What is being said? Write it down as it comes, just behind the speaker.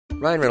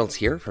Ryan Reynolds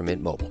here from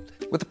Mint Mobile.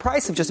 With the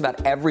price of just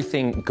about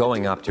everything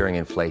going up during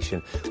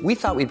inflation, we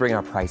thought we'd bring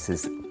our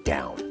prices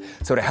down.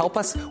 So to help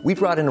us, we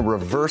brought in a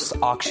reverse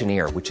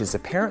auctioneer, which is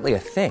apparently a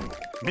thing.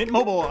 Mint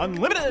Mobile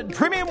Unlimited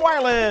Premium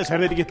Wireless. How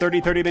to get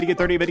 30, 30, bit to get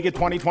 30, bit to get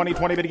 20, 20,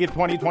 20, bit to get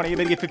 20, 20,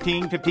 bit to get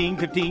 15, 15,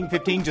 15,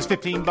 15, just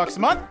 $15 a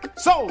month?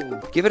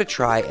 Sold! Give it a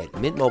try at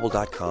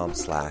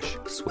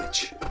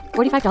mintmobile.com/switch.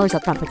 $45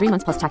 up front for 3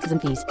 months plus taxes and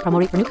fees. Promo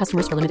rate for new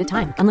customers for limited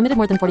time. Unlimited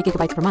more than 40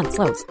 gigabytes per month.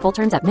 Slows full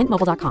terms at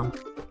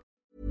mintmobile.com.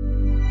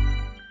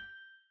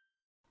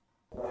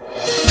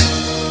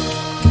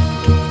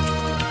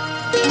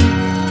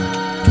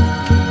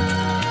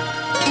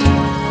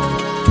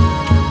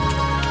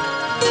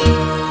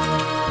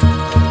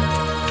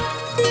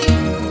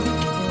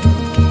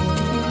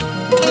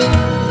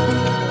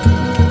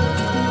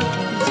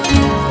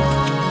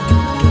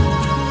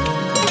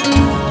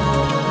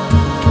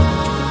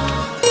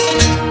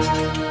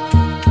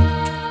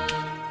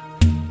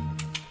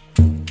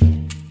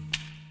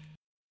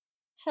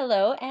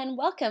 Hello and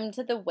welcome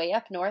to the Way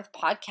Up North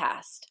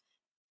podcast.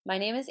 My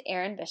name is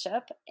Erin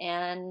Bishop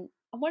and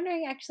I'm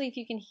wondering actually if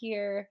you can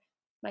hear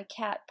my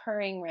cat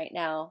purring right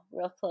now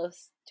real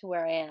close to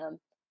where I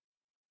am.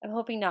 I'm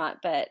hoping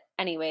not, but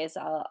anyways,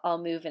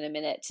 I'll move in a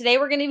minute. Today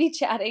we're going to be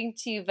chatting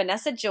to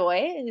Vanessa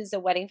Joy, who's a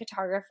wedding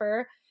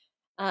photographer,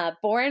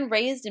 born,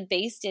 raised, and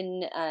based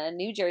in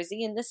New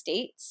Jersey in the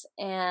States.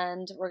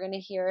 And we're going to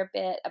hear a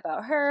bit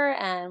about her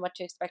and what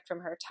to expect from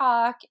her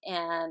talk.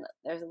 And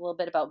there's a little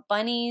bit about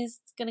bunnies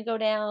that's going to go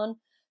down.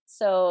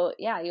 So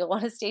yeah, you'll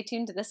want to stay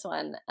tuned to this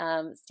one.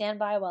 Stand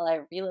by while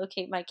I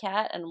relocate my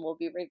cat and we'll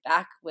be right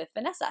back with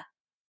Vanessa.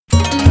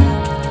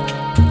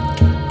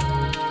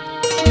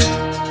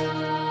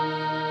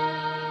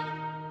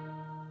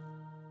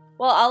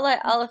 Well,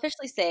 I'll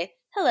officially say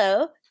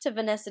hello to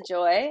Vanessa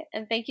Joy,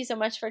 and thank you so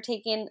much for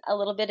taking a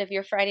little bit of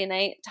your Friday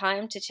night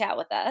time to chat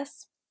with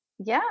us.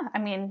 Yeah, I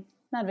mean,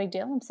 not a big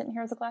deal. I'm sitting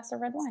here with a glass of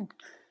red wine.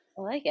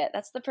 I like it.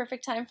 That's the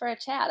perfect time for a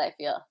chat, I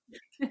feel.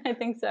 I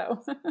think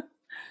so.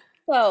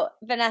 So,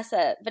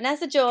 Vanessa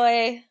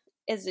Joy,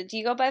 do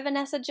you go by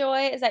Vanessa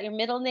Joy? Is that your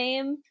middle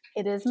name?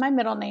 It is my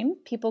middle name.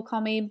 People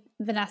call me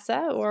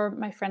Vanessa, or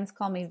my friends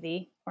call me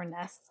V or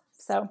Ness.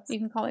 So you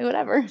can call me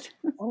whatever.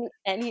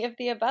 Any of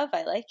the above.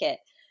 I like it.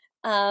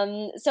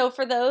 So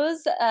for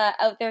those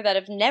out there that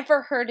have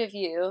never heard of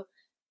you,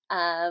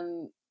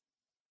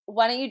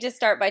 why don't you just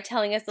start by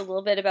telling us a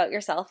little bit about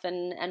yourself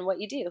and what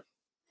you do?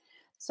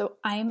 So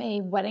I'm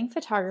a wedding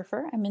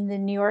photographer. I'm in the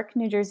New York,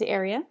 New Jersey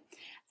area,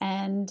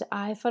 and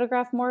I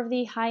photograph more of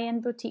the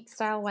high-end boutique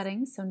style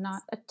weddings, so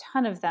not a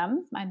ton of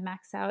them. I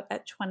max out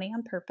at 20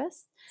 on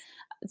purpose.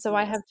 So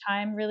I have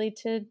time really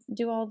to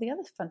do all the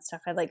other fun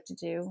stuff I like to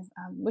do,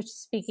 which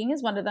speaking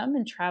is one of them,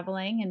 and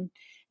traveling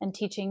and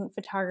teaching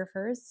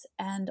photographers,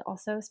 and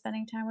also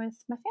spending time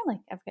with my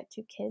family. I've got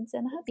 2 kids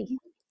and a hubby.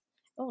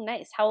 Oh,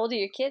 nice. How old are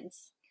your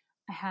kids?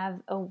 I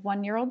have a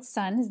 1-year-old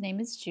son. His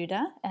name is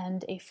Judah,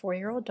 and a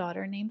 4-year-old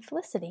daughter named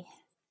Felicity.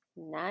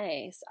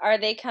 Nice. Are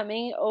they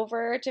coming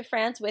over to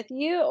France with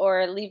you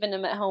or leaving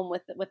them at home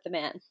with the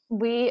man?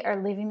 We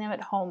are leaving them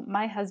at home.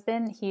 My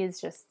husband, he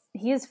is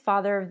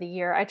father of the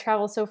year. I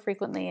travel so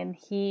frequently, and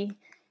he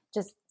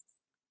just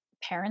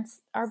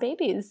parents our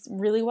babies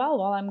really well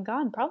while I'm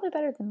gone, probably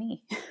better than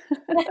me.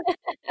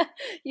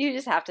 You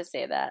just have to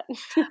say that.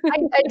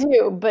 I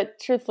do,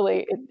 but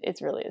truthfully, it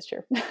really is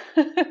true.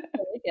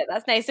 Yeah,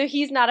 that's nice. So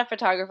he's not a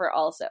photographer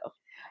also?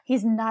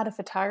 He's not a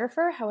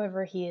photographer.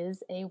 However, he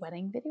is a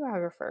wedding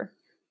videographer.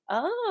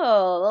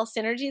 Oh, a little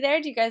synergy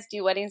there. Do you guys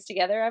do weddings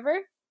together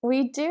ever?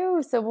 We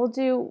do. So we'll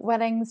do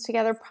weddings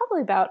together,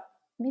 probably about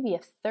maybe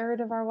a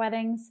third of our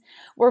weddings.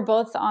 We're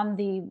both on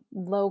the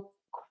low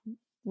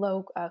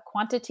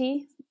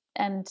quantity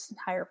and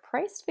higher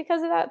priced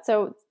because of that.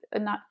 So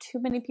not too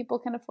many people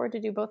can afford to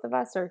do both of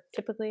us, or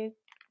typically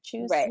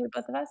choose to do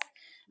both of us.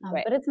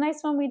 But it's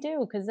nice when we do,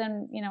 because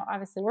then,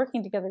 obviously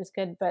working together is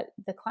good, but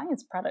the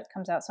client's product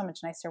comes out so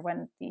much nicer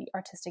when the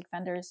artistic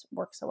vendors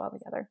work so well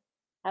together.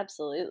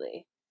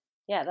 Absolutely.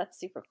 Yeah, that's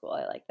super cool.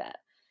 I like that.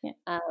 Yeah.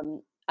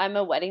 I'm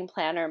a wedding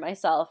planner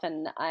myself,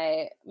 and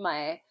I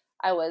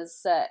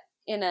was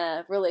in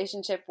a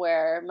relationship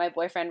where my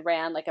boyfriend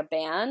ran like a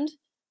band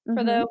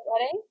for the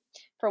wedding,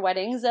 for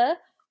weddings,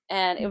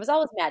 and it was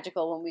always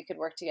magical when we could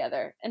work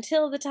together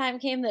until the time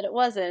came that it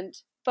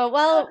wasn't. But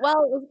well, it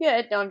was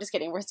good. No, I'm just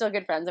kidding. We're still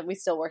good friends, and we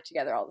still work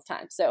together all the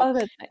time. So,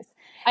 that's nice.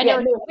 I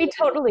know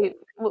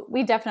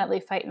we definitely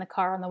fight in the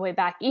car on the way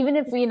back. Even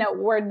if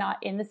we're not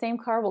in the same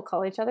car, we'll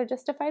call each other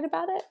just to fight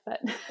about it.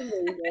 But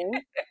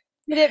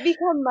did it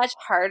become much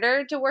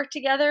harder to work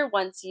together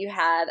once you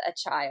had a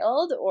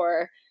child,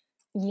 or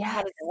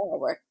how did it all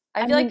work?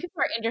 I feel like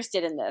people are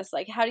interested in this.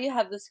 Like, how do you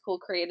have this cool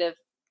creative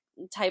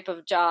type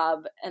of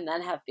job and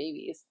then have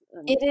babies?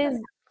 It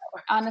is.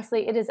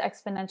 Honestly, it is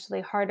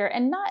exponentially harder,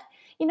 and not,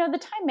 the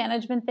time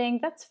management thing,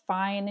 that's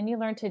fine. And you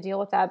learn to deal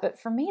with that. But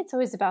for me, it's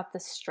always about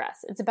the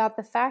stress. It's about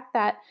the fact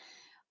that,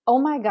 oh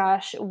my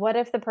gosh, what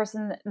if the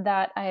person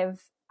that I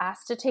have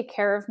asked to take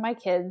care of my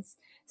kids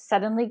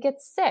suddenly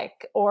gets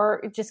sick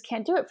or just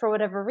can't do it for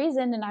whatever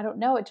reason. And I don't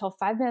know it till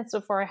 5 minutes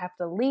before I have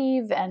to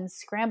leave and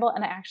scramble.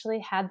 And I actually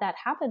had that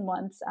happen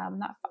once,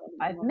 not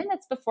 5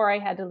 minutes before I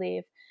had to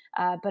leave,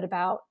 but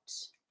about,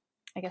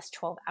 I guess,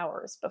 12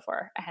 hours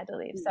before I had to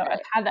leave. So I've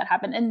had that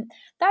happen. And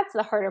that's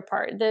the harder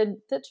part, the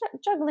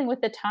juggling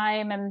with the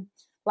time and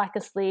lack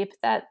of sleep.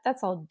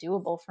 That's all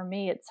doable for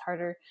me. It's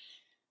harder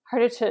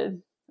to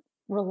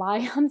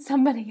rely on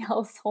somebody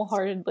else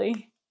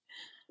wholeheartedly.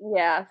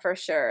 Yeah, for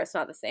sure. It's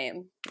not the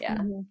same. Yeah.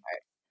 Mm-hmm.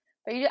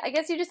 But I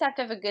guess you just have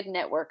to have a good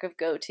network of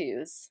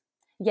go-tos.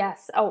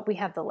 Yes. Oh, we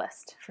have the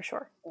list for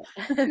sure.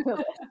 I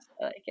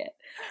like it.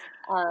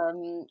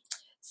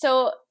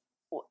 So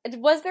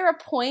was there a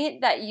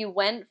point that you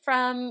went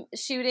from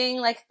shooting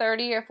like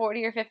 30 or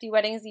 40 or 50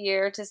 weddings a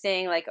year to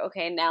saying like,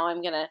 okay, now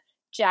I'm going to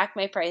jack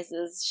my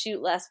prices,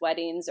 shoot less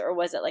weddings, or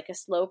was it like a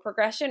slow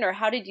progression, or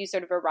how did you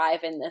sort of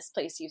arrive in this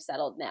place you've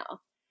settled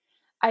now?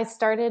 I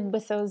started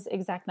with those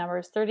exact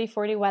numbers, 30,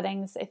 40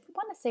 weddings. I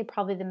want to say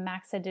probably the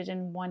max I did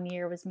in 1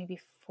 year was maybe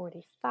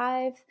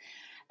 45.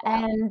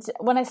 Wow. And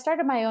when I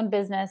started my own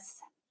business,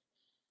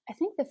 I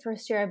think the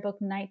first year I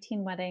booked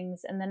 19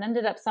 weddings and then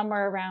ended up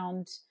somewhere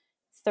around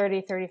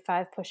 30,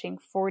 35, pushing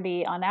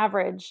 40 on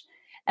average.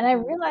 And I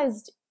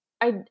realized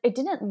I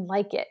didn't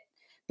like it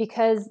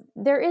because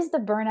there is the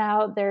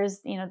burnout, there's,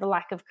 the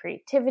lack of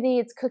creativity,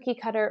 it's cookie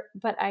cutter,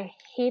 but I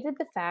hated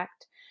the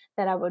fact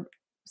that I would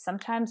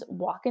sometimes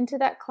walk into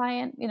that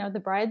client, the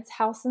bride's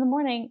house in the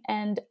morning,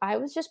 and I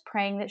was just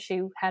praying that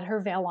she had her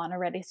veil on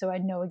already so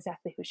I'd know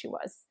exactly who she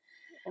was.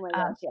 Oh my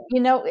gosh,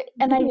 yeah.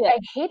 And I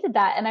hated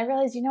that. And I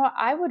realized,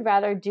 I would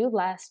rather do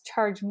less,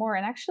 charge more,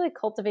 and actually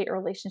cultivate a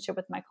relationship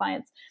with my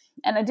clients.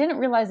 And I didn't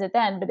realize it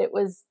then, but it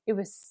was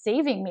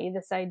saving me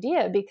this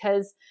idea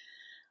because,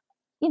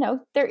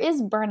 there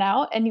is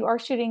burnout and you are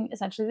shooting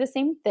essentially the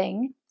same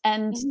thing.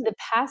 And the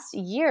past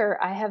year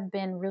I have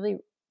been really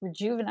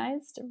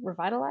revitalized,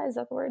 is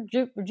that the word?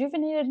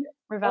 Rejuvenated,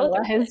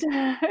 revitalized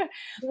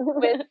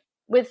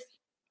with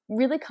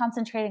really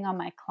concentrating on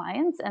my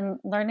clients and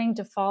learning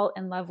to fall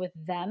in love with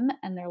them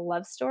and their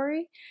love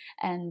story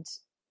and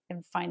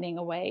finding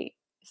a way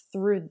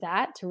through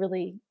that to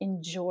really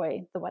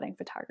enjoy the wedding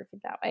photography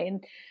that way.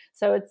 And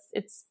so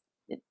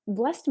it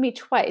blessed me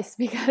twice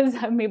because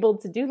I'm able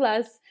to do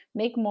less,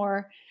 make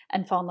more,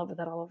 and fall in love with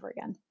it all over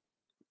again.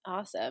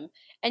 Awesome.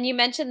 And you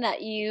mentioned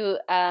that you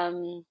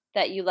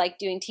like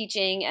doing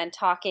teaching and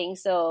talking.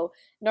 So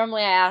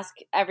normally I ask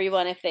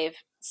everyone if they've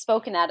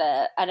spoken at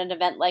an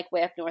event like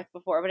Way Up North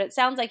before, but it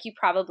sounds like you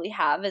probably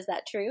have. Is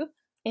that true?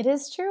 It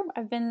is true.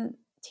 I've been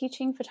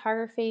teaching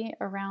photography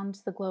around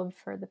the globe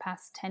for the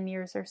past 10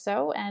 years or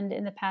so. And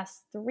in the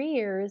past 3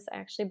 years, I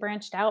actually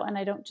branched out and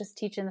I don't just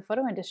teach in the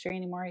photo industry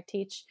anymore. I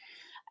teach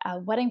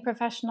wedding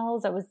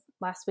professionals. I was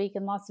last week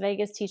in Las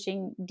Vegas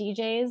teaching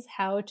DJs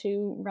how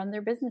to run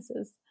their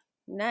businesses.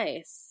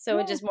 Nice. So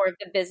it's just more of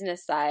the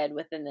business side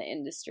within the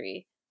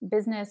industry.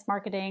 Business,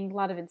 marketing, a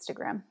lot of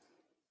Instagram.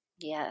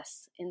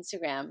 Yes,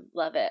 Instagram.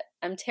 Love it.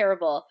 I'm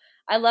terrible.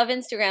 I love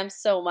Instagram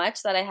so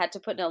much that I had to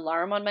put an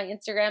alarm on my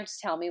Instagram to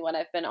tell me when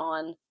I've been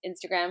on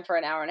Instagram for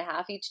an hour and a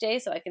half each day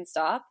so I can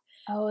stop.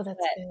 Oh, that's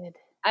good.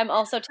 I'm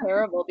also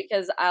terrible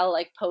because I'll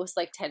post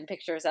 10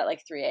 pictures at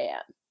 3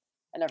 a.m.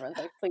 And everyone's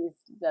like, please,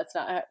 that's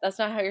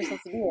not how you're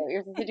supposed to do it.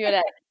 You're supposed to do it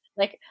at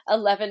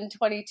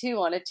 11:22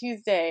 on a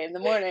Tuesday in the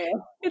morning.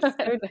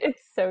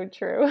 It's so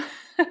true.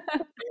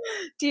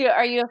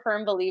 Are you a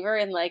firm believer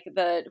in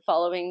the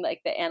following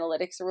the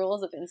analytics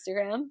rules of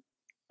Instagram?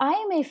 I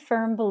am a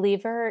firm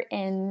believer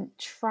in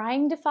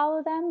trying to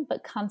follow them,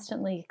 but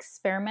constantly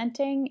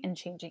experimenting and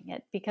changing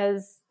it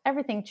because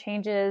everything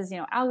changes.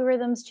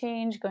 Algorithms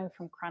change, going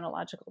from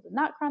chronological to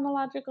not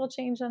chronological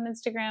change on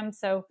Instagram.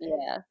 So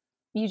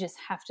you just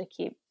have to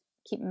keep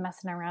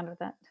messing around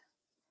with it.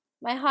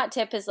 My hot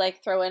tip is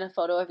throw in a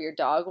photo of your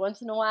dog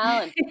once in a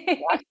while and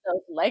watch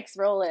those likes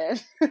roll in.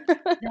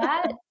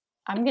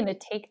 I'm going to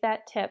take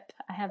that tip.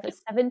 I have a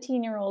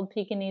 17-year-old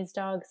Pekingese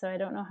dog, so I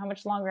don't know how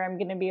much longer I'm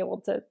going to be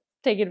able to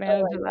take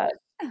advantage of that.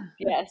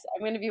 Yes,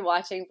 I'm going to be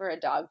watching for a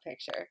dog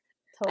picture.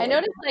 Totally. I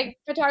noticed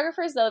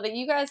photographers though that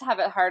you guys have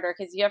it harder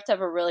because you have to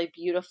have a really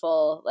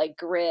beautiful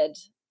grid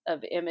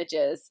of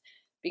images.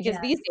 Because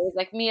these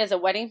days, me as a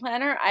wedding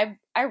planner,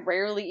 I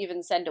rarely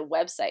even send a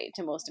website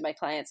to most of my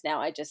clients now.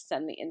 I just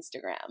send the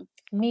Instagram.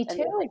 Me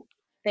too. And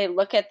they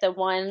look at the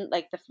one,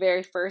 the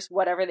very first,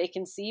 whatever they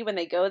can see when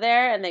they go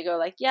there, and they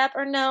go yep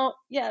or no,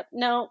 yep,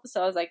 no.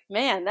 So I was like,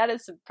 man, that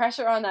is some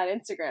pressure on that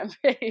Instagram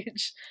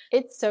page.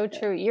 It's so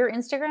true. Your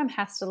Instagram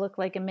has to look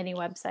like a mini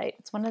website.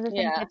 It's one of the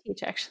things I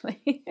teach,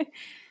 actually.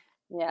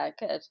 Yeah,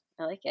 good.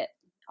 I like it.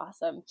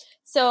 Awesome.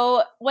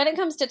 So when it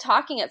comes to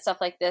talking at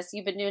stuff like this,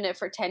 you've been doing it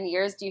for 10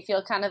 years. Do you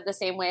feel kind of the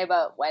same way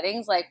about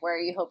weddings, where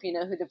you hope you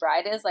know who the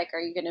bride is?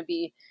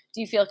 Do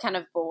you feel kind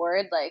of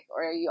bored,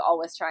 or are you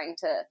always trying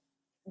to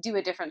do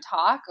a different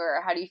talk,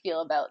 or how do you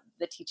feel about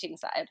the teaching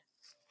side?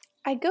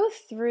 I go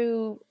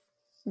through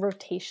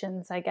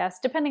rotations, I guess,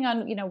 depending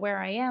on, where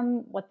I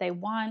am, what they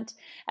want.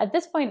 At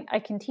this point, I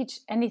can teach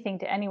anything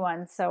to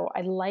anyone. So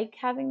I like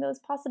having those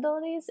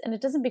possibilities, and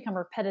it doesn't become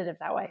repetitive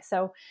that way.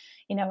 So,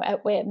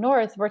 at Way Up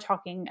North, we're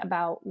talking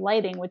about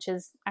lighting, which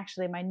is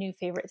actually my new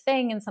favorite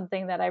thing and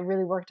something that I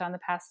really worked on the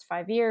past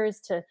 5 years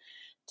to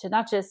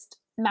not just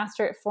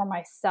master it for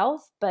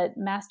myself, but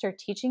master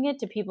teaching it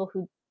to people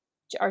who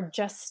are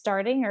just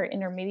starting or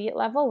intermediate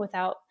level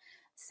without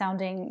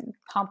sounding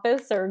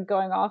pompous or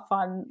going off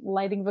on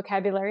lighting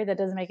vocabulary that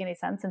doesn't make any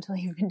sense until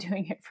you've been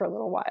doing it for a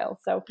little while.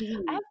 So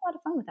I have a lot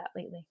of fun with that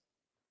lately.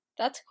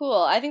 That's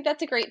cool. I think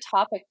that's a great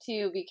topic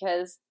too,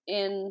 because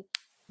in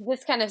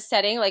this kind of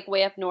setting, like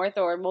Way Up North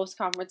or most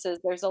conferences,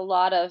 there's a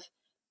lot of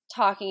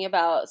talking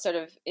about sort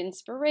of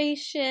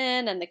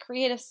inspiration and the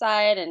creative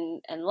side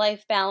and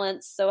life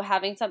balance. So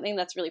having something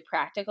that's really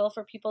practical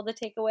for people to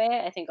take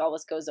away, I think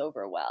always goes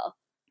over well.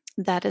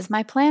 That is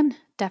my plan.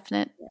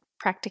 Definite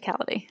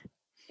practicality.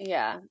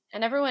 Yeah.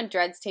 And everyone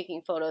dreads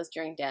taking photos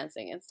during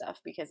dancing and stuff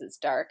because it's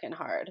dark and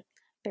hard.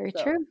 Very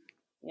true.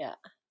 Yeah.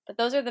 But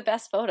those are the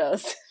best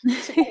photos.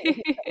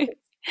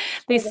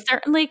 They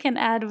certainly can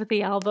add with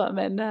the album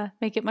and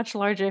make it much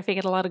larger if you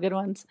get a lot of good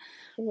ones.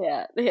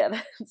 Yeah,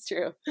 that's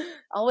true.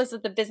 Always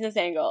with the business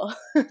angle.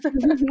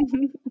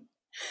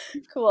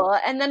 Cool.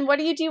 And then what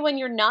do you do when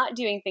you're not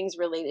doing things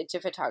related to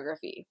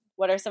photography?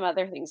 What are some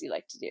other things you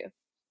like to do?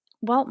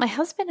 Well, my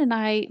husband and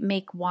I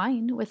make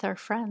wine with our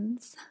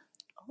friends.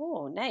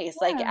 Oh, nice.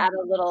 Yeah. Like at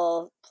a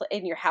little,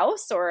 in your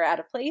house or at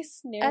a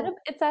place new?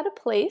 It's at a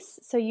place.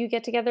 So you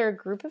get together a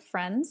group of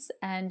friends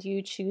and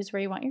you choose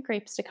where you want your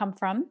grapes to come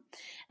from.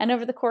 And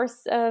over the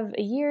course of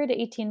a year to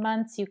 18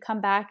 months, you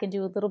come back and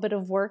do a little bit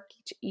of work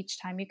each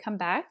time you come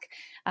back,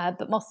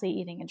 but mostly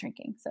eating and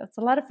drinking. So it's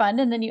a lot of fun.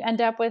 And then you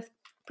end up with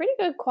pretty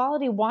good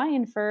quality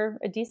wine for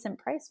a decent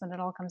price when it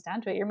all comes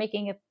down to it. You're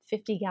making a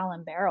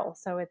 50-gallon barrel.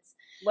 So it's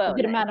a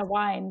good amount of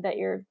wine that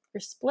you're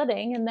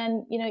splitting. And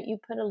then, you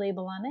put a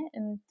label on it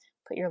and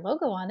put your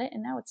logo on it.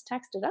 And now it's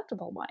tax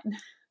deductible wine.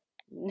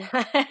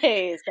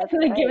 Nice. That's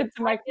I give it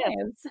to my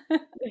clients.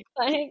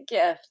 Client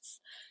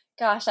gifts.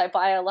 Gosh, I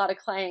buy a lot of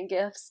client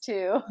gifts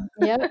too.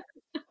 Yep.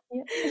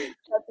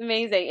 That's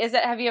amazing.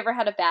 Have you ever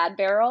had a bad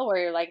barrel where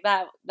you're like,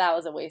 that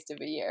was a waste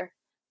of a year?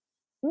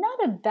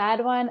 Not a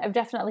bad one. I've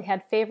definitely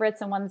had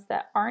favorites and ones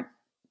that aren't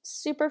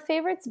super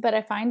favorites, but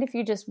I find if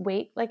you just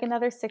wait like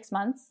another 6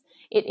 months,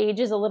 it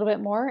ages a little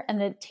bit more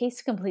and the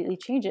taste completely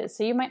changes.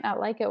 So you might not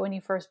like it when you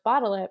first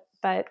bottle it,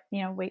 but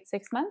wait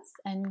 6 months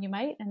and you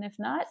might. And if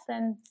not,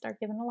 then start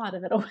giving a lot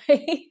of it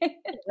away.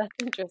 That's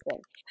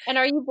interesting. And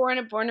are you born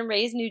and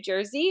raised New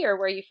Jersey, or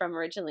where are you from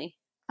originally?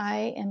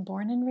 I am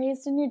born and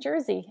raised in New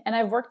Jersey, and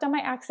I've worked on my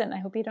accent. I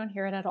hope you don't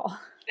hear it at all.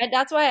 And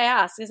that's why I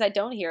asked, because I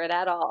don't hear it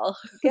at all.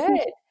 Good.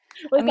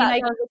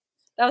 That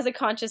was a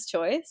conscious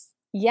choice?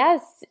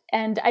 Yes.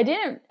 And I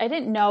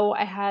didn't know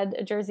I had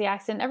a Jersey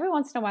accent. Every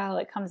once in a while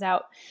it comes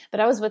out, but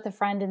I was with a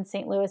friend in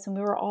St. Louis and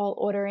we were all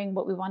ordering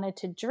what we wanted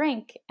to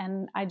drink.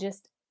 And I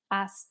just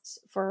asked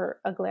for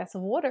a glass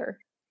of water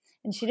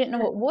and she didn't know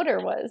what water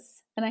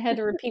was. And I had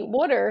to repeat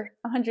water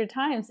 100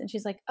 times. And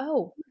she's like,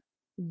 "Oh,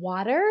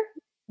 water?"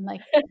 I'm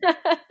like,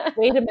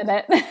 wait a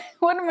minute.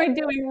 What am I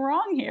doing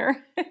wrong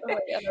here? Oh my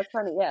God, that's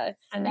funny. Yeah.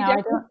 And you now I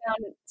don't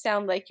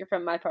sound like you're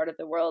from my part of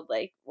the world,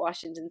 like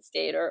Washington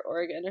State or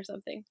Oregon or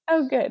something.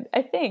 Oh, good.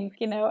 I think,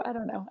 I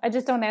don't know. I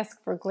just don't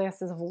ask for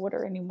glasses of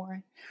water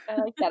anymore. I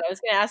like that. I was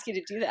going to ask you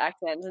to do the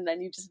accent and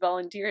then you just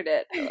volunteered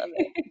it. I love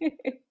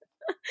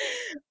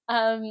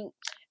it.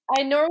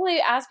 I normally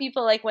ask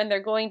people, like, when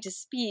they're going to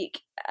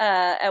speak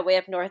at Way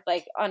Up North,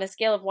 like, on a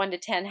scale of 1 to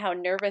 10, how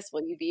nervous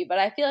will you be? But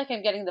I feel like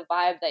I'm getting the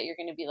vibe that you're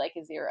going to be like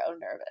a 0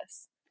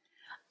 nervous.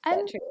 Is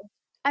that true?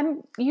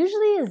 I'm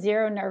usually a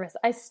 0 nervous.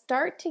 I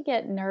start to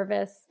get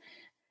nervous,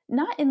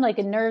 not in like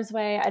a nerves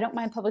way. I don't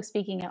mind public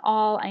speaking at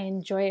all. I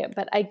enjoy it,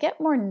 but I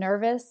get more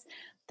nervous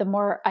the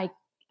more I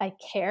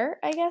care,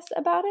 I guess,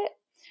 about it.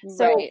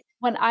 So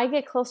when I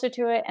get closer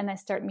to it and I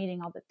start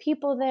meeting all the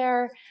people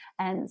there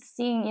and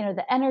seeing,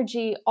 the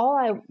energy, all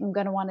I'm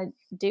going to want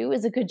to do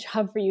is a good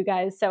job for you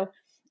guys. So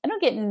I don't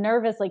get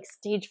nervous like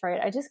stage fright.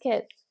 I just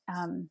get,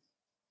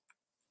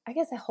 I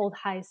guess I hold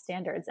high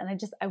standards and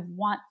I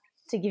want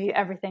to give you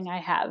everything I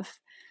have.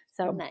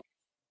 So nice.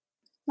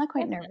 Not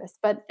quite nervous,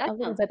 but a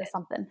little bit of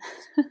something.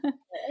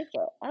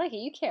 I like it.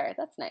 You care.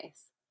 That's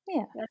nice.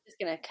 Yeah. You're not just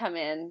going to come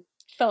in,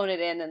 phone it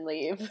in and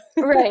leave.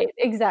 Right.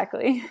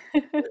 Exactly.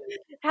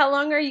 How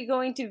long are you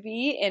going to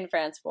be in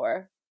France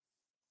for?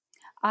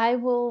 I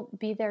will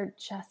be there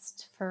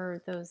just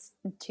for those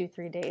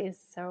 2-3 days.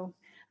 So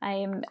I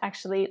am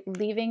actually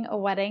leaving a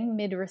wedding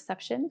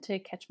mid-reception to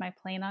catch my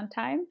plane on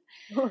time.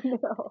 Oh,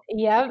 no.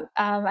 Yep.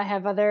 I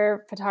have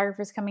other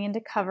photographers coming in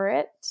to cover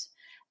it.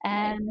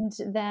 And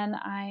then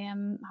I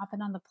am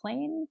hopping on the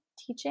plane,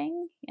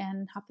 teaching,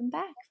 and hopping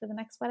back for the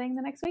next wedding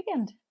the next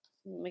weekend.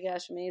 Oh my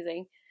gosh,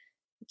 amazing.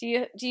 Do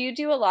you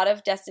do a lot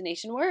of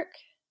destination work?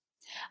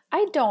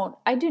 I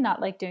do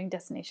not like doing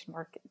destination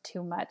work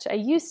too much. I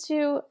used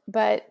to,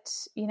 but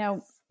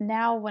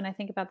now when I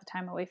think about the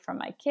time away from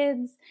my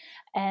kids,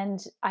 and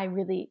I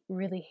really,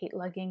 really hate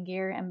lugging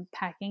gear and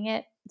packing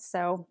it.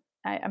 So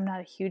I'm not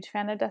a huge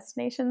fan of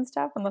destination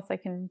stuff unless I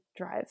can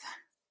drive.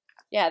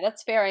 Yeah,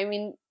 that's fair. I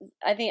mean,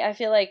 I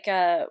feel like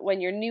when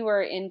you're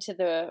newer into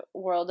the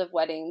world of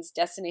weddings,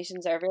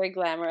 destinations are very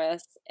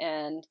glamorous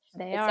and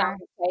They it are.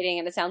 sounds exciting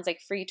and it sounds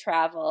like free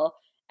travel.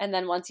 And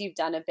then once you've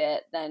done a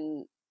bit,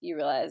 then you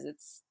realize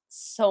it's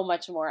so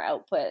much more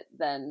output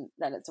than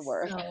it's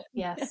worth. So,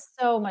 yes,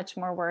 so much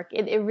more work.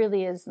 It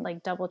really is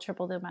like double,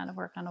 triple the amount of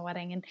work on a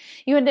wedding. And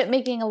you end up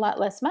making a lot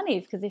less money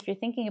because if you're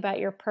thinking about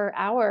your per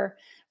hour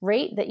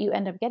rate that you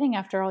end up getting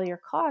after all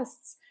your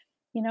costs,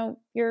 you're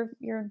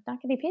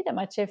not getting paid that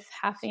much if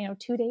half, 2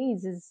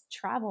 days is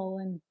travel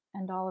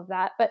and all of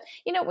that. But,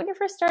 when you're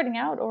first starting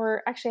out,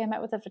 or actually I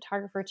met with a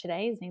photographer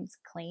today, his name's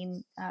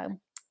Clayne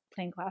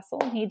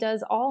Glassel, and he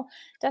does all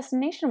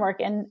destination work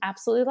and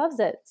absolutely loves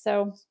it.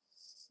 So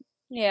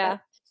yeah,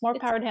 more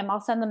power to him. I'll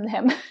send them to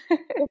him.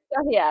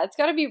 It's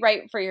got to be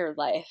right for your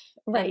life.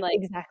 Right. And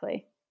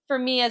exactly. For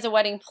me as a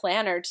wedding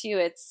planner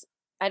too,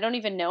 I don't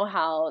even know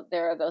how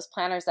there are those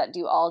planners that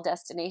do all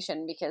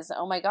destination because,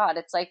 oh my God,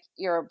 it's like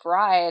you're a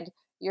bride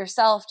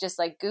yourself, just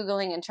like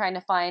Googling and trying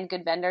to find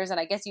good vendors. And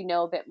I guess you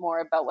know a bit more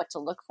about what to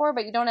look for,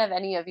 but you don't have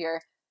any of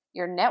your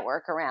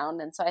network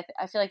around. And so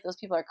I feel like those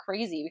people are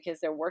crazy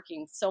because they're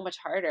working so much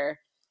harder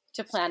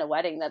to plan a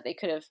wedding that they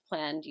could have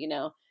planned,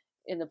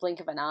 in the blink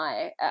of an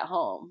eye at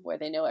home where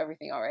they know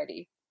everything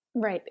already.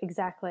 Right.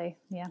 Exactly.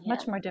 Yeah.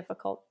 Much more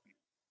difficult.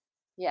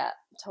 Yeah,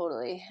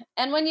 totally.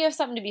 And when you have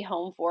something to be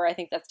home for, I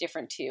think that's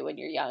different too when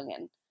you're young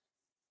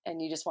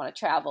and you just want to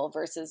travel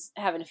versus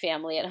having a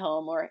family at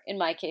home, or in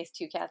my case,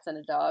 2 cats and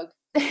a dog.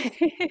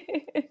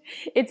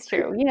 It's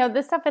true.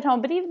 The stuff at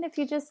home, but even if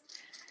you just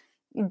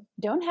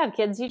don't have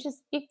kids, you kind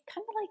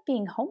of like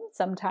being home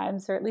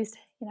sometimes, or at least,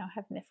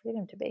 having the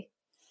freedom to be.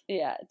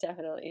 Yeah,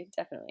 definitely.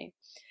 Definitely.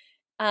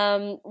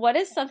 What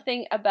is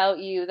something about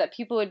you that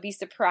people would be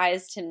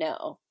surprised to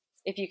know,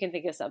 if you can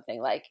think of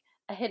something like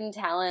a hidden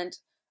talent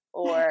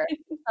or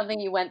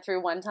something you went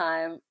through one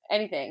time,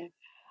 anything?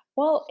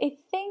 Well, I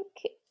think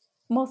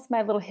most of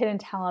my little hidden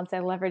talents I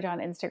leverage on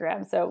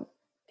Instagram. So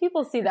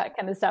people see that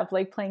kind of stuff,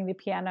 like playing the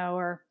piano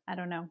or I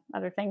don't know,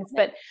 other things.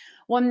 But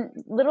one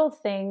little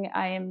thing,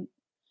 I am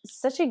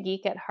such a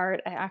geek at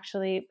heart. I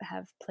actually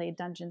have played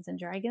Dungeons and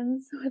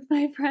Dragons with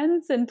my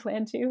friends and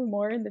plan to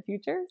more in the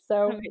future.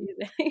 So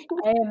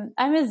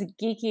I'm as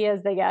geeky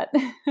as they get.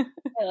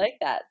 I like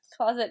that.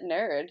 Closet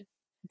nerd.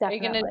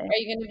 Definitely. Are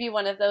you gonna be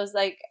one of those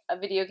like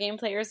video game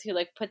players who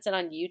like puts it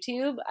on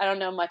YouTube? I don't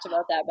know much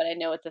about that, but I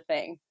know it's a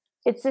thing.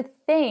 It's a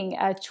thing.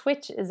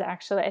 Twitch is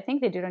actually, I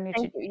think they do it on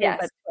YouTube.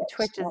 Yes. But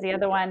Twitch is the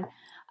other one.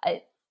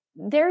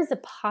 There's a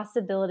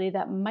possibility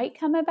that might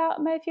come about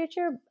in my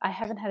future. I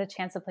haven't had a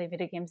chance to play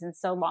video games in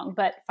so long,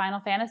 but Final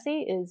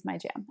Fantasy is my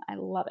jam. I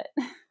love it.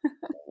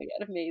 Oh my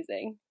God,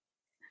 amazing.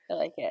 I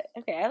like it.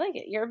 Okay, I like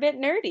it. You're a bit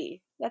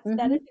nerdy.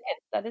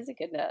 That is a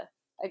good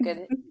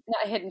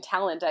not a hidden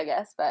talent, I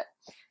guess, but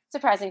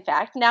surprising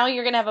fact. Now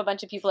you're going to have a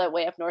bunch of people at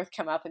Way Up North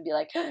come up and be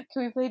like, can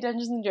we play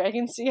Dungeons and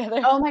Dragons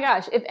together? Oh my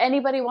gosh. If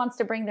anybody wants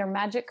to bring their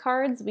magic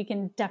cards, we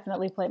can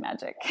definitely play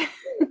magic. I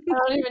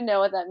don't even know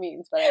what that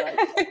means, but I like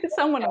it.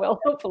 Someone will,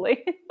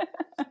 hopefully.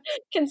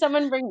 Can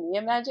someone bring me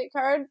a magic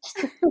card?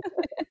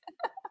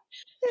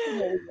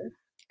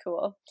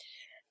 Cool.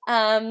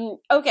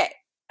 Okay.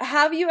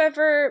 Have you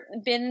ever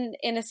been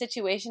in a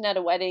situation at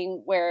a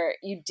wedding where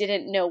you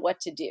didn't know what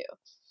to do?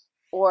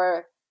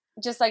 Or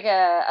just like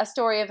a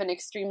story of an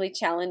extremely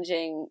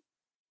challenging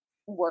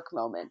work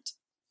moment?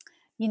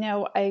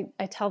 I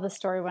tell the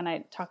story when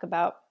I talk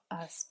about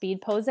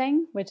speed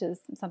posing, which is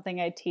something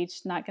I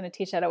teach, not going to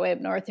teach at Way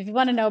Up North. If you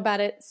want to know about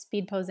it,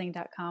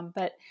 speedposing.com.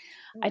 But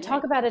I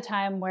talk about a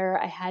time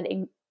where I had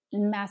a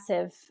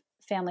massive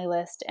family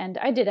list and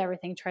I did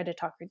everything, try to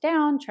talk her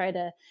down, try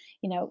to,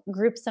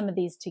 group some of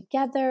these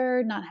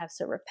together, not have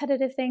so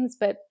repetitive things,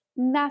 but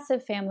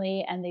massive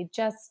family. And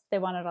they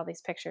wanted all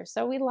these pictures.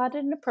 So we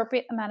allotted an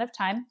appropriate amount of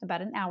time,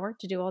 about an hour,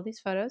 to do all these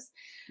photos.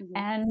 Mm-hmm.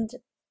 And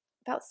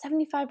about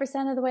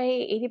 75% of the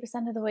way,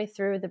 80% of the way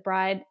through, the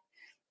bride,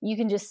 you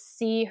can just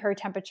see her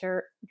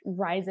temperature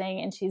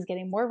rising and she's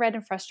getting more red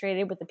and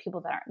frustrated with the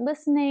people that aren't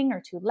listening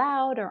or too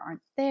loud or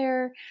aren't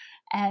there.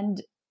 And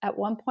at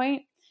one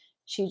point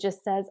she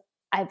just says,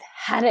 "I've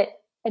had it."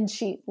 And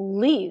she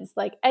leaves,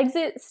 like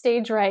exit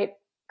stage right,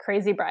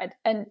 crazy bride.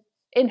 And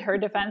in her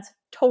defense,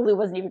 totally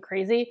wasn't even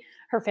crazy.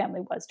 Her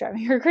family was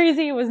driving her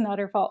crazy. It was not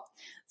her fault.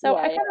 So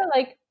I kind of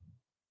like,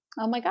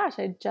 oh my gosh,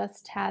 I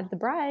just had the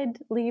bride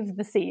leave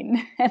the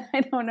scene and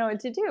I don't know what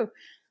to do.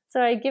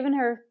 So I'd given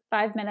her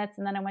 5 minutes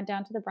and then I went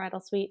down to the bridal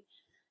suite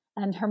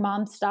and her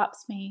mom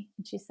stops me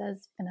and she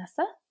says,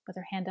 "Vanessa," with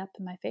her hand up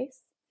in my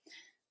face,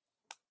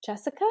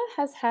 "Jessica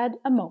has had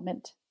a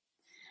moment."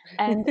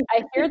 And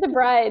I hear the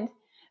bride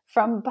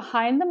from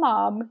behind the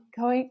mom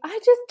going, "I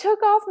just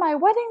took off my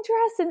wedding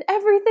dress and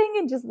everything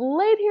and just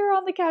laid here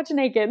on the couch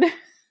naked."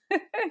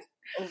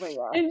 Oh my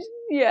gosh. And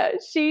yeah,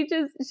 she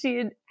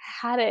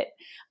had it.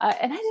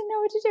 And I didn't know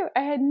what to do.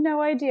 I had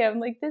no idea. I'm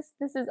like, this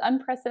is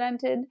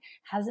unprecedented.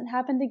 Hasn't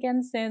happened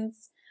again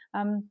since.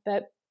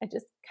 But I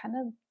just kind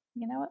of,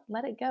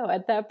 let it go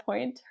at that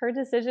point. Her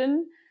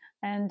decision.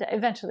 And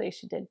eventually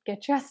she did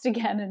get dressed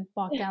again and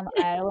walk down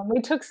the aisle. And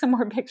we took some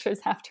more pictures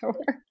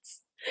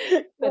afterwards.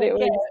 But it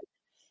was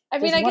I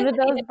guess one of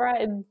those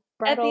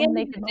at the end of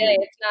naked the day,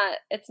 moments.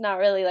 it's not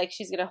really like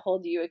she's going to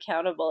hold you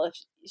accountable if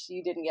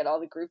she didn't get all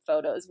the group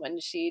photos when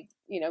she,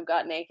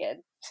 got naked.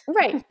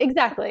 Right.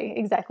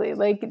 Exactly.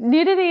 Like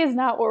nudity is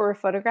not what we're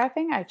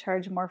photographing. I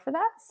charge more for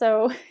that.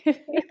 So if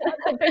you want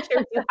the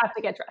pictures, you have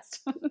to get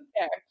dressed.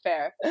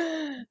 Fair.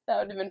 That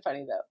would have been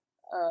funny though.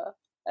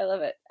 I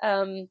love it.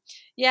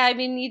 Yeah, I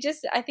mean,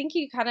 I think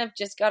you kind of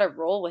just got to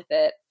roll with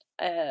it.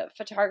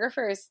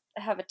 Photographers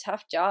have a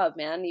tough job,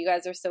 man. You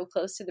guys are so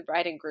close to the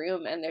bride and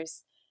groom, and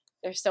there's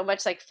so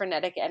much like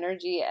frenetic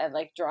energy and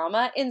like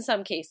drama in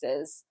some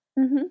cases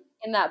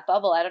in that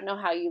bubble. I don't know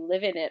how you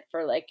live in it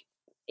for like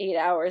 8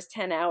 hours,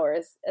 10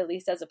 hours. At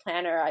least as a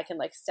planner, I can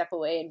like step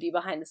away and be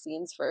behind the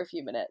scenes for a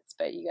few minutes,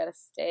 but you got to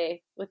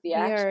stay with the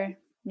action.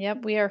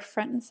 We are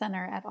front and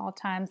center at all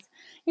times.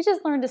 You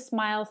just learn to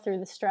smile through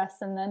the stress,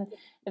 and then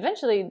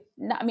eventually,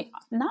 not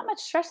much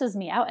stresses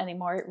me out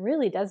anymore. It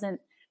really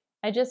doesn't.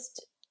 I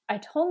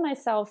told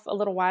myself a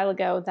little while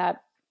ago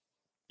that,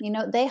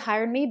 they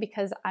hired me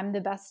because I'm the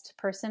best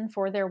person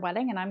for their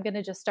wedding, and I'm going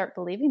to just start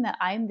believing that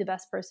I'm the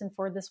best person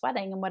for this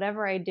wedding, and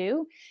whatever I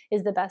do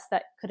is the best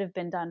that could have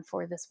been done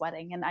for this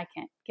wedding, and I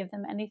can't give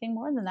them anything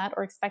more than that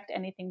or expect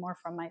anything more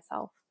from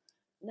myself.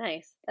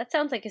 Nice. That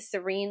sounds like a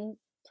serene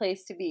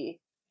place to be.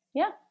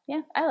 Yeah,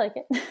 I like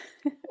it.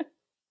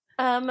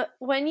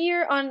 When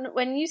you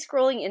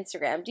scrolling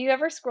Instagram, do you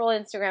ever scroll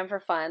Instagram for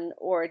fun,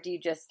 or is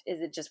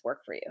it just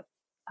work for you?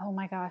 Oh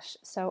my gosh.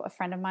 So a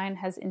friend of mine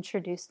has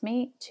introduced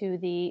me to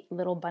the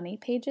little bunny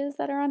pages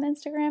that are on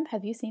Instagram.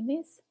 Have you seen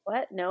these?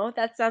 What? No,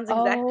 that sounds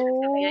exactly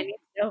something I need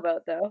to know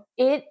about though.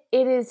 It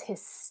is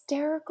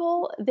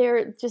hysterical.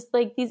 They're just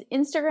like these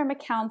Instagram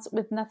accounts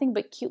with nothing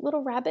but cute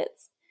little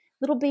rabbits,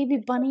 little baby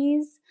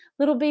bunnies,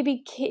 little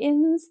baby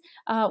kittens.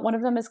 One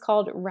of them is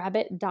called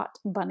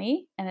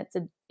rabbit.bunny, and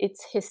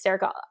it's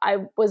hysterical. I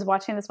was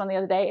watching this one the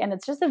other day, and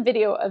it's just a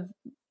video of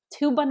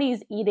 2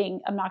 bunnies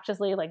eating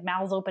obnoxiously, like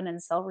mouths open and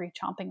celery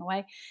chomping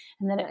away.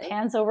 And then it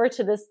pans over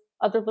to this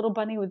other little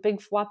bunny with big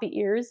floppy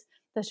ears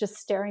that's just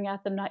staring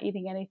at them, not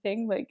eating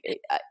anything. Like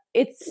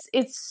it's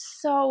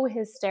so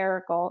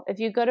hysterical. If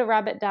you go to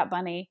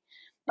rabbit.bunny,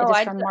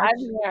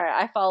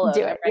 I follow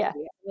do it. Right? Yeah.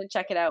 I'm going to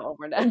check it out when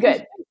we're done.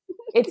 Good.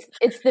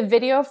 It's the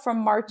video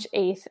from March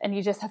 8th, and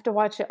you just have to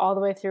watch it all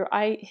the way through.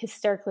 I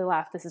hysterically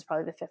laugh. This is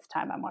probably the 5th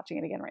time I'm watching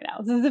it again right now.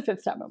 This is the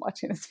 5th time I'm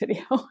watching this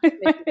video.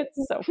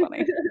 It's so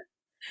funny.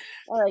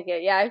 I like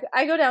it. Yeah,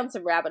 I go down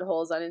some rabbit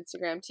holes on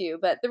Instagram too.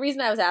 But the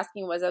reason I was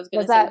asking was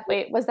was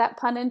that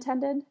pun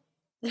intended?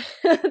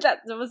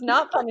 That was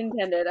not pun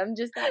intended. I'm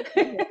just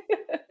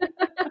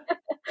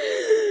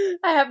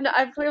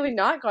I've clearly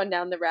not gone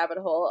down the rabbit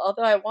hole,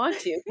 although I want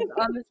to. Because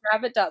on this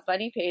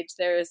rabbit.bunny page,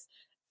 there's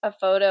a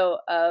photo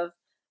of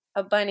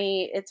a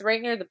bunny. It's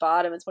right near the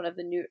bottom. It's one of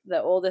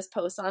the oldest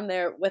posts on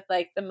there with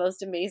like the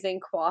most amazing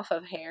coif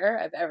of hair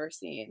I've ever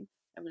seen.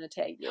 I'm going to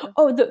tag you.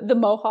 Oh, the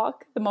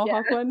mohawk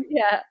one?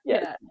 Yeah.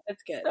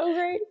 That's good. So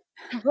great.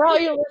 For all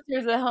your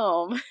listeners at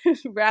home,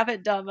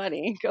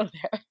 rabbit.bunny, go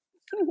there.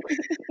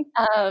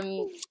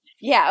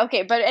 Yeah,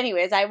 okay. But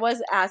anyways, I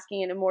was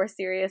asking in a more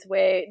serious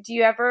way. Do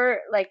you ever,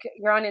 like,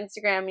 you're on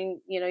Instagram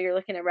and, you're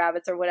looking at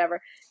rabbits or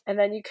whatever, and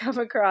then you come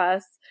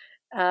across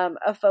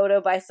a photo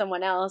by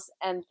someone else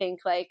and think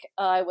like,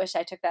 oh, I wish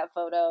I took that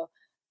photo.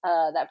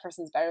 That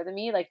person's better than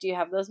me. Like, do you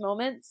have those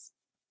moments?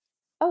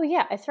 Oh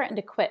yeah, I threatened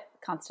to quit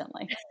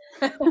constantly.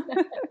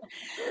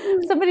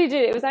 Somebody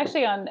did. It was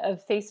actually on a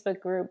Facebook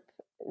group.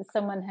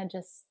 Someone had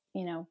just,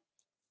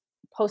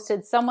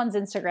 posted someone's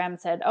Instagram and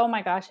said, "Oh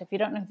my gosh, if you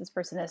don't know who this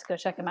person is, go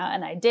check them out."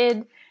 And I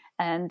did,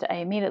 and I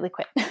immediately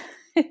quit.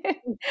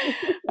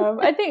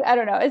 I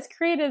don't know. As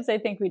creatives, I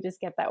think we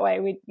just get that way.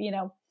 We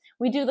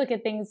do look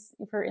at things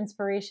for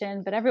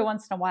inspiration, but every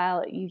once in a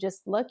while, you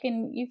just look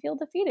and you feel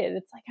defeated.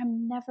 It's like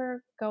I'm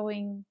never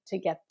going to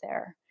get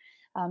there.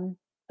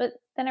 But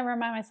then I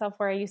remind myself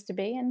where I used to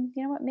be, and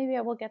you know what? Maybe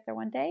I will get there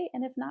one day,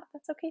 and if not,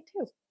 that's okay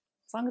too.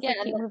 As long as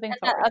I keep moving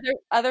forward.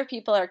 Other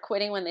people are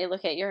quitting when they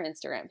look at your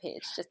Instagram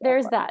page.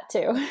 There's that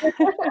too.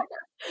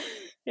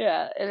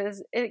 Yeah, it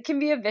is. It can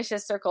be a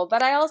vicious circle,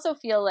 but I also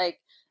feel like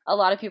a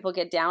lot of people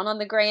get down on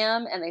the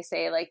gram and they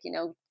say like,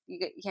 you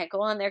can't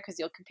go on there because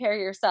you'll compare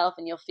yourself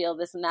and you'll feel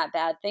this and that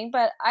bad thing.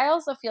 But I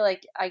also feel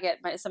like I get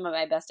some of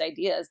my best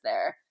ideas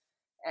there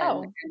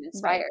and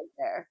inspired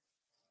there.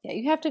 Yeah,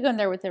 you have to go in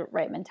there with the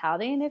right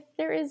mentality. And if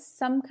there is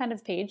some kind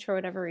of page for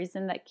whatever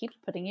reason that keeps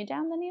putting you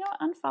down, then,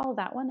 unfollow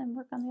that one and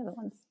work on the other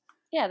ones.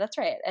 Yeah, that's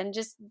right. And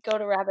just go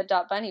to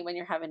rabbit.bunny when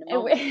you're having a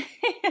moment.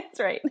 That's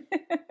right.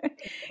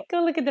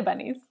 Go look at the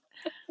bunnies.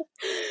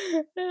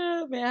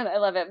 Oh, man, I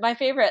love it. My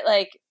favorite,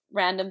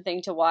 random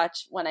thing to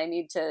watch when I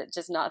need to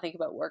just not think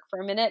about work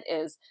for a minute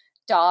is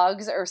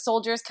dogs or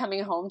soldiers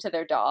coming home to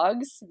their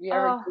dogs. Have you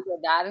ever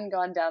Googled that and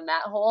gone down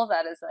that hole?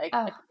 That is like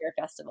a deer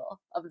festival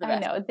of the best. I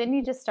know. Then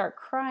you just start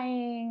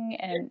crying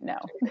and no.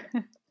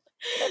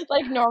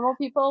 Like normal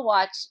people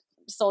watch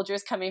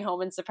soldiers coming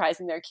home and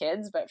surprising their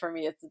kids, but for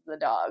me, it's the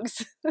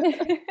dogs.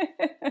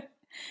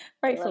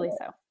 Rightfully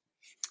so.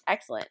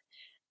 Excellent.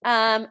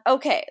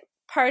 Okay.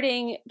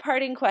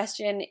 Parting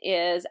question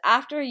is,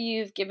 after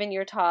you've given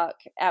your talk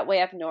at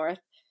Way Up North,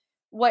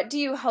 what do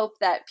you hope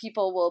that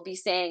people will be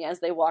saying as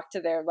they walk to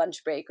their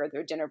lunch break or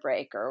their dinner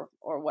break or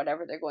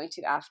whatever they're going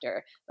to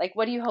after? Like,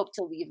 what do you hope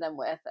to leave them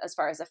with as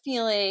far as a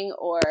feeling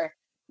or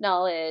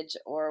knowledge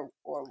or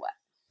what?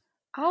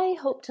 I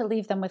hope to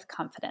leave them with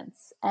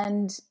confidence.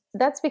 And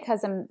that's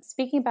because I'm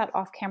speaking about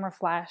off-camera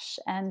flash.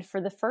 And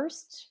for the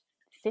first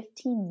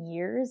 15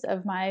 years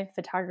of my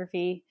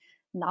photography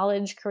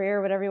knowledge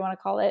career, whatever you want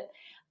to call it,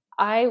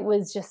 I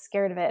was just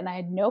scared of it. And I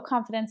had no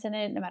confidence in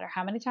it, no matter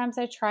how many times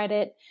I tried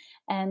it.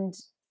 And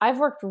I've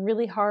worked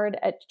really hard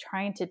at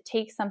trying to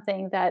take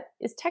something that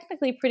is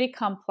technically pretty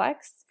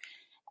complex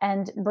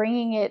and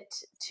bringing it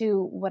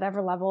to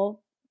whatever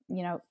level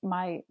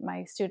my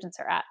students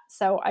are at.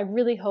 So I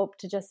really hope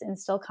to just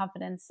instill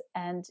confidence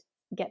and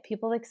get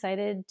people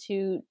excited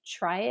to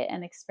try it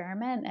and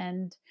experiment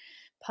and,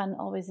 pun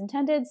always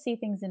intended, see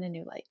things in a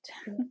new light.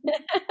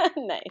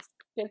 Nice.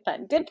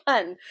 Good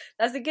pun.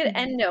 That's a good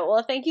end note.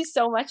 Well, thank you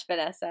so much,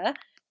 Vanessa.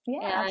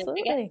 Yeah,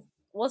 absolutely.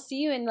 We'll see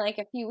you in like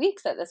a few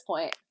weeks at this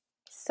point.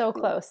 So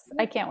close.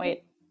 I can't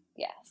wait.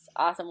 Yes.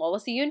 Awesome. Well, we'll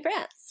see you in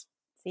France.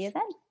 See you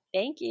then.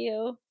 Thank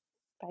you.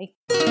 Bye.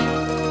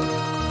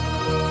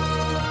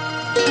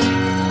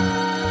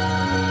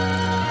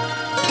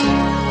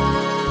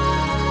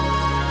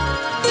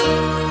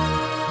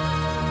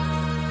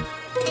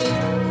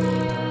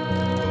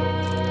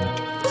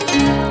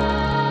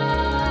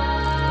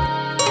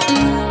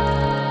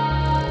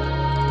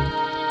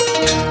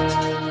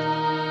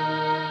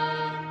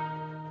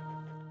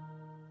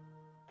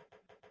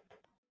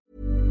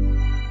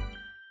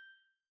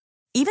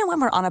 Even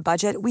when we're on a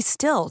budget, we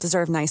still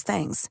deserve nice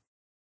things.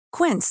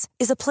 Quince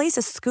is a place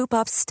to scoop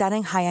up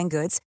stunning high-end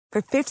goods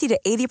for 50 to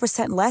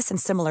 80% less than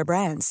similar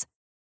brands.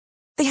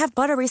 They have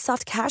buttery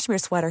soft cashmere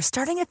sweaters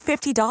starting at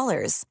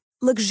 $50,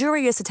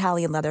 luxurious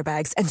Italian leather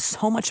bags, and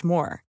so much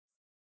more.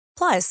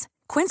 Plus,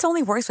 Quince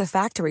only works with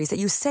factories that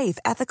use safe,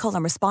 ethical,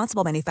 and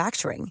responsible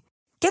manufacturing.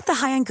 Get the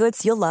high-end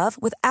goods you'll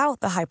love without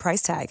the high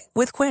price tag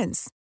with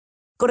Quince.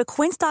 Go to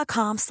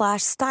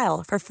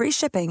quince.com/style for free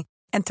shipping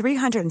and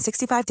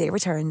 365-day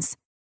returns.